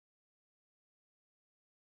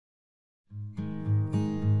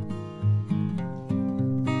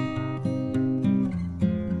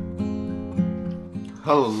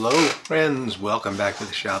Hello friends, welcome back to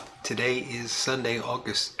the shop. Today is Sunday,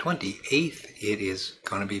 August 28th. It is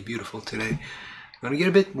going to be beautiful today. Going to get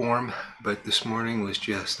a bit warm, but this morning was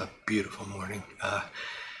just a beautiful morning.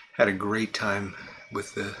 Had a great time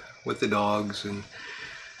with the dogs and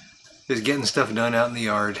just getting stuff done out in the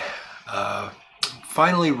yard.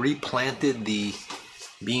 Finally replanted the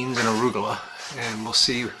beans and arugula, and we'll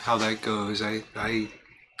see how that goes. I'm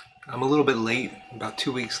a little bit late, about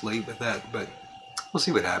 2 weeks late with that, but we'll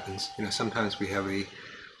see what happens. You know, sometimes we have a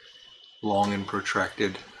long and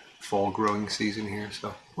protracted fall growing season here,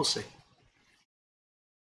 so we'll see.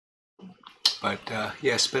 But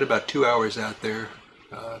yeah, spent about 2 hours out there.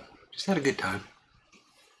 Just had a good time.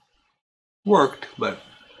 Worked, but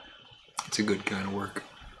it's a good kind of work.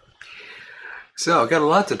 So, got a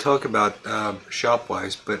lot to talk about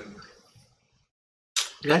shop-wise, but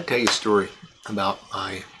I gotta tell you a story about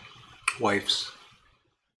my wife's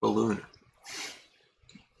balloon.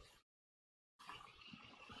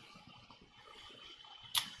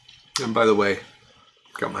 And by the way,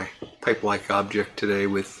 got my pipe-like object today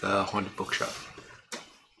with Haunted Bookshop.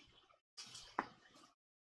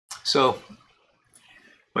 So,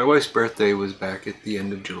 my wife's birthday was back at the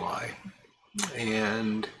end of July,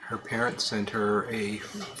 and her parents sent her a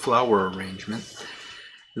flower arrangement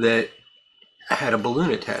that had a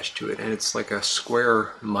balloon attached to it, and it's like a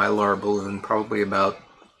square mylar balloon, probably about,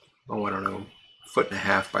 oh, I don't know,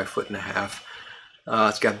 1.5 by 1.5 feet.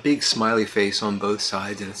 It's got big smiley face on both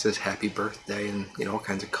sides, and it says happy birthday, and you know, all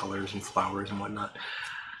kinds of colors and flowers and whatnot.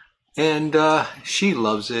 And she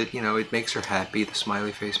loves it. You know, it makes her happy. The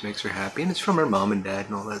smiley face makes her happy, and it's from her mom and dad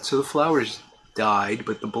and all that. So the flowers died,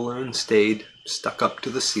 but the balloon stayed stuck up to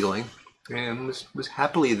the ceiling and was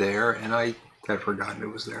happily there, and I had forgotten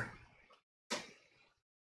it was there.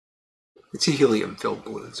 It's a helium-filled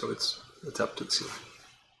balloon, so it's up to the ceiling.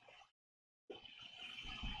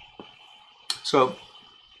 So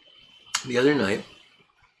the other night,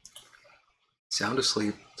 sound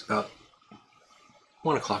asleep. It's about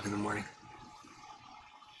 1 o'clock in the morning,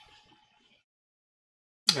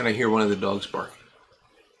 and I hear one of the dogs barking.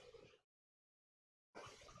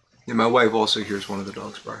 And my wife also hears one of the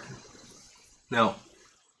dogs barking. Now,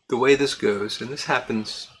 the way this goes, and this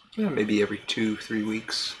happens, you know, maybe every 2-3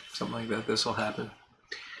 weeks, something like that, this will happen.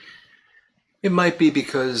 It might be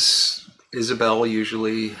because Isabel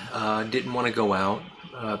usually didn't want to go out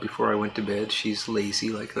before I went to bed. She's lazy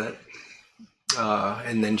like that.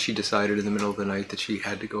 And then she decided in the middle of the night that she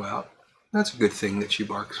had to go out. That's a good thing that she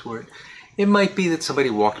barks for it. It might be that somebody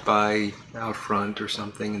walked by out front or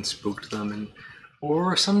something and spooked them,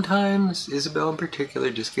 or sometimes Isabel in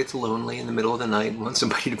particular just gets lonely in the middle of the night and wants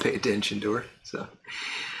somebody to pay attention to her.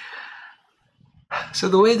 So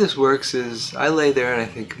the way this works is I lay there and I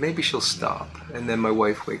think maybe she'll stop, and then my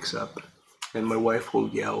wife wakes up and my wife will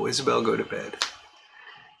yell, "Isabel, go to bed."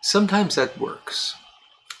 Sometimes that works.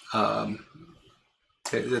 You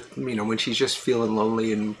know, when she's just feeling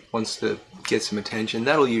lonely and wants to get some attention,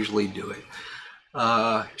 that'll usually do it.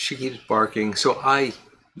 She keeps barking, so I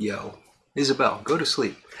yell, "Isabel, go to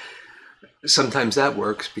sleep." Sometimes that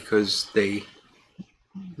works because they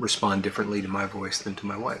respond differently to my voice than to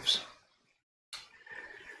my wife's.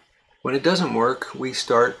 When it doesn't work, we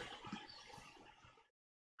start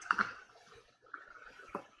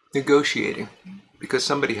negotiating, because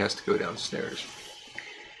somebody has to go downstairs.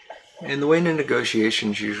 And the way the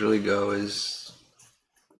negotiations usually go is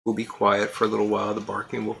we'll be quiet for a little while, the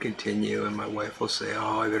barking will continue, and my wife will say,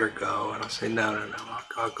 "Oh, I better go," and I'll say, no,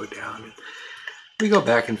 I'll go down. And we go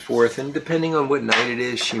back and forth, and depending on what night it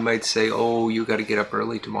is, she might say, "Oh, you got to get up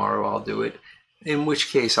early tomorrow, I'll do it," in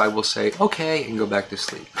which case I will say, "Okay," and go back to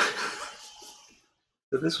sleep.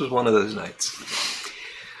 So this was one of those nights.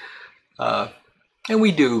 And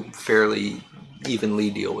we do fairly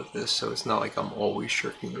evenly deal with this, so it's not like I'm always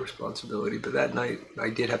shirking the responsibility, but that night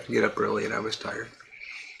I did have to get up early and I was tired.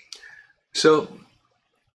 So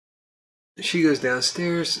she goes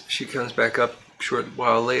downstairs, she comes back up a short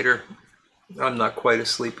while later. I'm not quite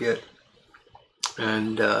asleep yet,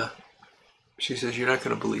 and she says, "You're not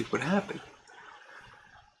going to believe what happened."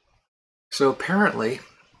 So apparently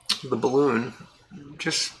the balloon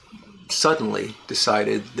just suddenly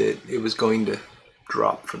decided that it was going to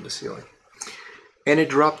drop from the ceiling. And it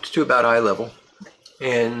dropped to about eye level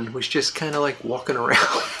and was just kind of like walking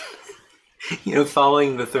around, you know,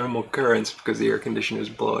 following the thermal currents because the air conditioner was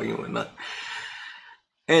blowing and whatnot.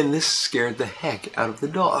 And this scared the heck out of the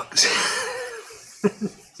dogs.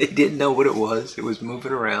 They didn't know what it was. It was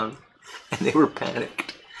moving around and they were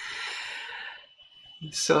panicked.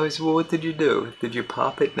 So I said, "Well, what did you do? Did you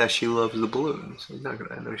pop it?" Now she loves the balloons. So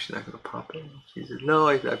I know she's not gonna pop it. She said, "No,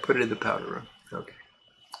 I put it in the powder room." Okay.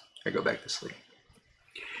 I go back to sleep.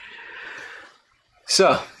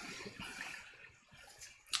 So,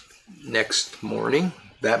 next morning,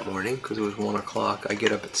 that morning, because it was 1 o'clock, I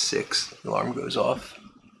get up at 6. The alarm goes off.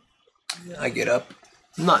 I get up,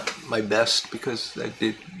 not my best because I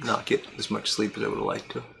did not get as much sleep as I would have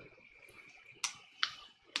liked to.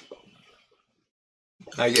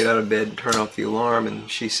 I get out of bed, turn off the alarm,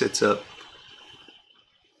 and she sits up,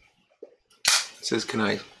 says, "Can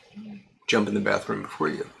I jump in the bathroom before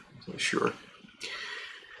you?" I said, "Sure."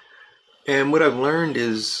 And what I've learned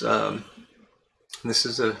is, this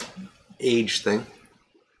is a age thing.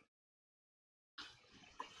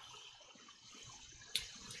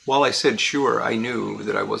 While I said sure, I knew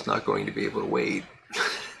that I was not going to be able to wait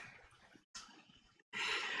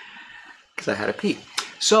because I had to pee.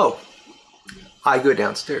 So I go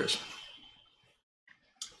downstairs.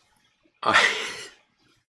 I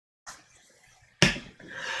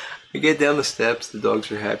get down the steps. The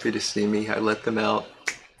dogs are happy to see me. I let them out.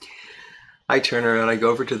 I turn around, I go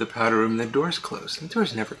over to the powder room, and the door's closed. The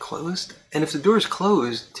door's never closed. And if the door's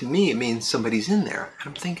closed, to me, it means somebody's in there. And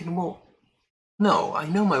I'm thinking, well, no, I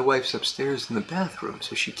know my wife's upstairs in the bathroom,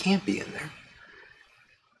 so she can't be in there.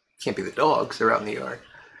 Can't be the dogs, they're out in the yard.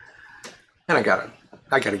 And I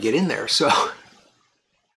gotta get in there. So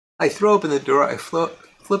I throw open the door, I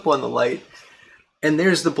flip on the light, and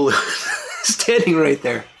there's the balloon standing right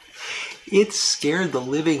there. It scared the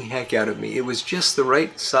living heck out of me. It was just the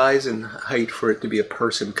right size and height for it to be a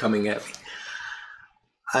person coming at me.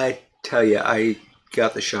 I tell you, I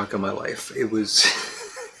got the shock of my life. It was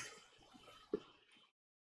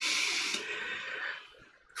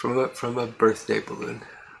from a birthday balloon.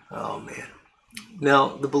 Oh man.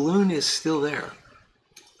 Now the balloon is still there.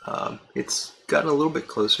 It's gotten a little bit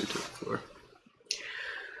closer to the floor.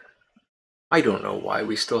 I don't know why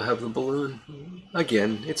we still have the balloon.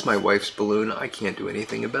 Again, it's my wife's balloon. I can't do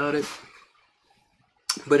anything about it.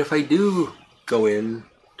 But if I do go in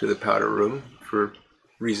to the powder room for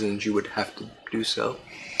reasons you would have to do so,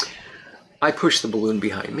 I push the balloon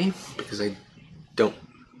behind me because I don't.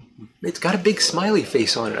 It's got a big smiley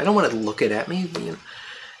face on it. I don't want it looking at me. You know?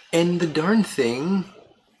 And the darn thing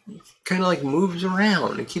kind of like moves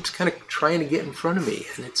around. It keeps kind of trying to get in front of me.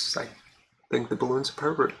 And it's, I think the balloon's a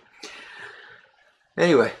pervert.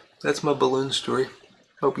 Anyway, that's my balloon story.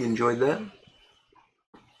 Hope you enjoyed that.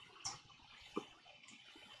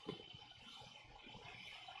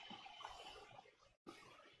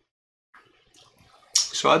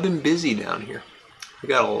 So I've been busy down here. I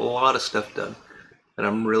got a lot of stuff done, and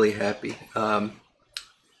I'm really happy. I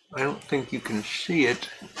don't think you can see it.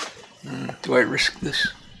 Do I risk this?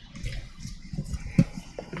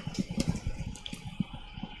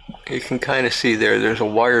 You can kind of see there's a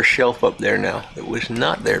wire shelf up there now that was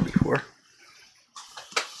not there before.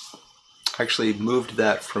 I actually moved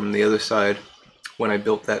that from the other side when I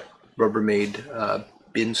built that Rubbermaid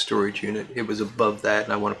bin storage unit. It was above that,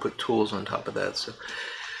 and I want to put tools on top of that. So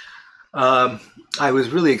I was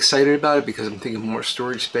really excited about it because I'm thinking more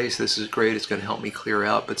storage space. This is great. It's going to help me clear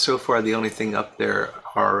out. But so far, the only thing up there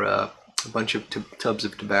are a bunch of tubs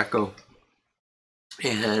of tobacco,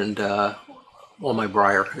 and all my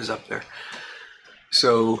briar is up there.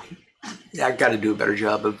 So yeah, I got to do a better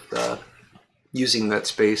job of using that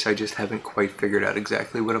space. I just haven't quite figured out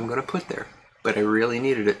exactly what I'm going to put there, but I really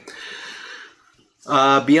needed it.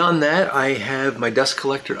 Beyond that, I have my dust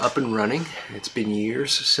collector up and running. It's been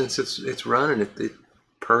years since it's run, and it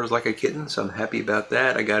purrs like a kitten, so I'm happy about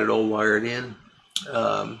that. I got it all wired in.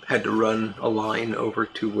 Had to run a line over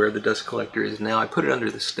to where the dust collector is now. I put it under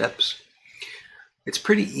the steps. It's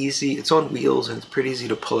pretty easy. It's on wheels, and it's pretty easy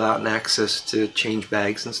to pull out and access to change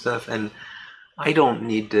bags and stuff. And I don't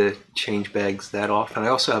need to change bags that often. I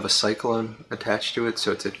also have a cyclone attached to it,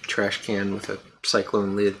 so it's a trash can with a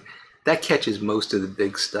cyclone lid. That catches most of the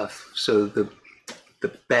big stuff. So the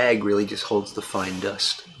bag really just holds the fine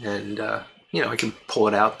dust. And, you know, I can pull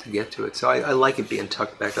it out to get to it. So I like it being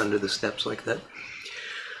tucked back under the steps like that.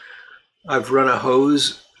 I've run a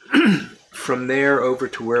hose from there over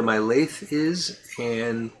to where my lathe is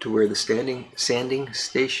and to where the sanding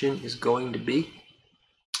station is going to be.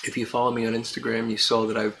 If you follow me on Instagram, you saw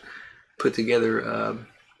that I've put together a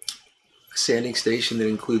sanding station that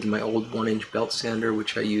includes my old 1-inch belt sander,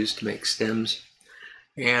 which I use to make stems.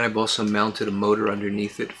 And I've also mounted a motor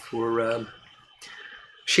underneath it for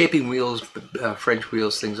shaping wheels, French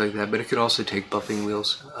wheels, things like that. But it can also take buffing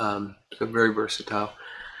wheels, so very versatile.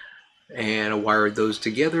 And I wired those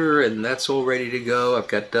together, and that's all ready to go. I've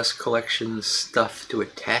got dust collection stuff to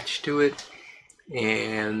attach to it,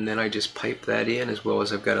 and then I just pipe that in, as well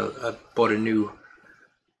as I bought a new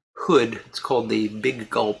hood. It's called the Big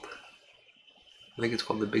Gulp I think it's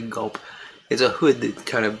called the Big Gulp. It's a hood that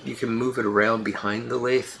kind of, you can move it around behind the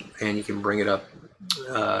lathe, and you can bring it up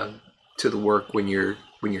to the work when you're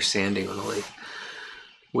sanding on the lathe,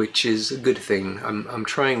 which is a good thing. I'm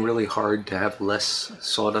trying really hard to have less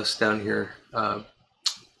sawdust down here,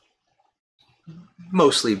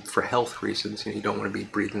 mostly for health reasons. You don't want to be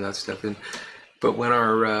breathing that stuff in. But when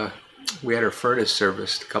we had our furnace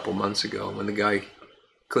serviced a couple months ago, when the guy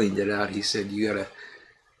cleaned it out, he said, you gotta,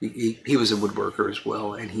 he was a woodworker as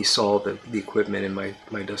well, and he saw the equipment in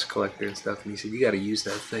my dust collector and stuff, and he said, you gotta use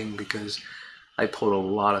that thing because I pulled a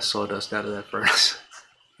lot of sawdust out of that furnace.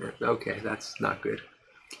 Okay, that's not good.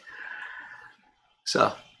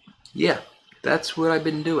 So, yeah, that's what I've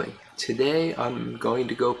been doing. Today I'm going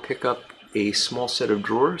to go pick up a small set of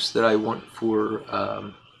drawers that I want for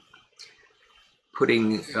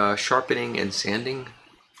putting sharpening and sanding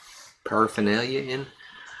paraphernalia in.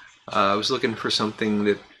 I was looking for something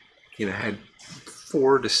that, you know, had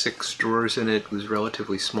 4 to 6 drawers in it, was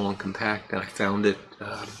relatively small and compact, and I found it.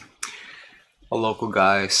 A local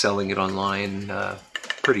guy selling it online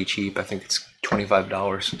pretty cheap. I think it's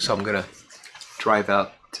 $25, so I'm gonna drive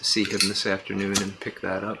out to see him this afternoon and pick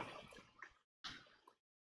that up.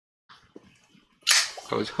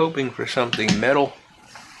 I was hoping for something metal.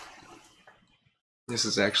 This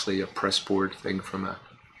is actually a press board thing from a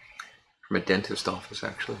dentist office,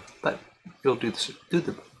 actually, but it'll do the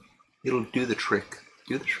trick.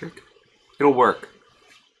 Do the trick. It'll work.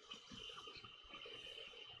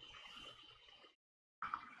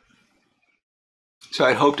 So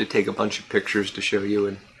I'd hoped to take a bunch of pictures to show you,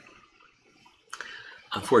 and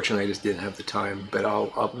unfortunately I just didn't have the time. But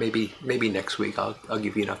I'll maybe next week I'll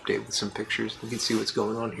give you an update with some pictures. You can see what's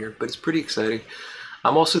going on here. But it's pretty exciting.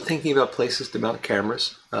 I'm also thinking about places to mount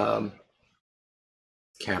cameras. Well,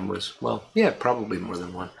 yeah, probably more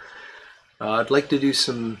than one. I'd like to do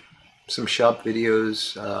some shop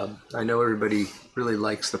videos. I know everybody really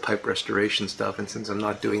likes the pipe restoration stuff, and since I'm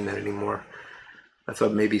not doing that anymore, I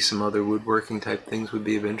thought maybe some other woodworking type things would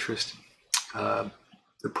be of interest.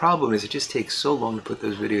 The problem is it just takes so long to put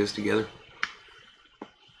those videos together.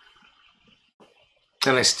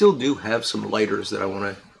 And I still do have some lighters that I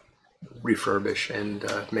want to refurbish and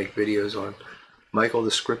make videos on. Michael,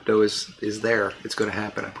 the Scripto is there. It's going to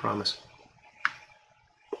happen, I promise.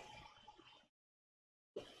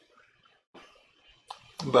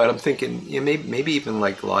 But I'm thinking, you know, maybe even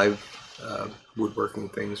like live woodworking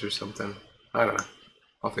things or something. I don't know.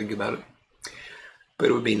 I'll think about it. But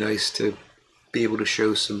it would be nice to be able to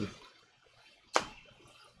show some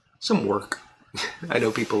work. I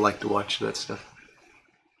know people like to watch that stuff.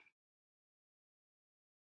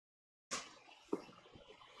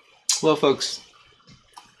 Well, folks,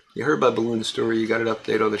 you heard my balloon story. You got an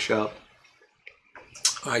update on the shop.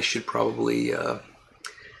 I should probably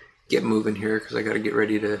get moving here because I got to get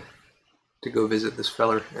ready to go visit this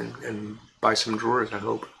feller and buy some drawers, I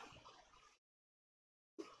hope.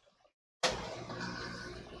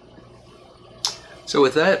 So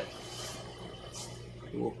with that,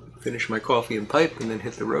 we'll finish my coffee and pipe and then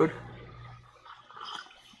hit the road.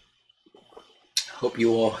 Hope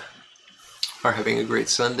you all are having a great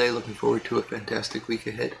Sunday. Looking forward to a fantastic week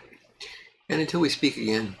ahead. And until we speak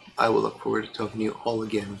again, I will look forward to talking to you all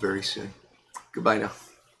again very soon. Goodbye now.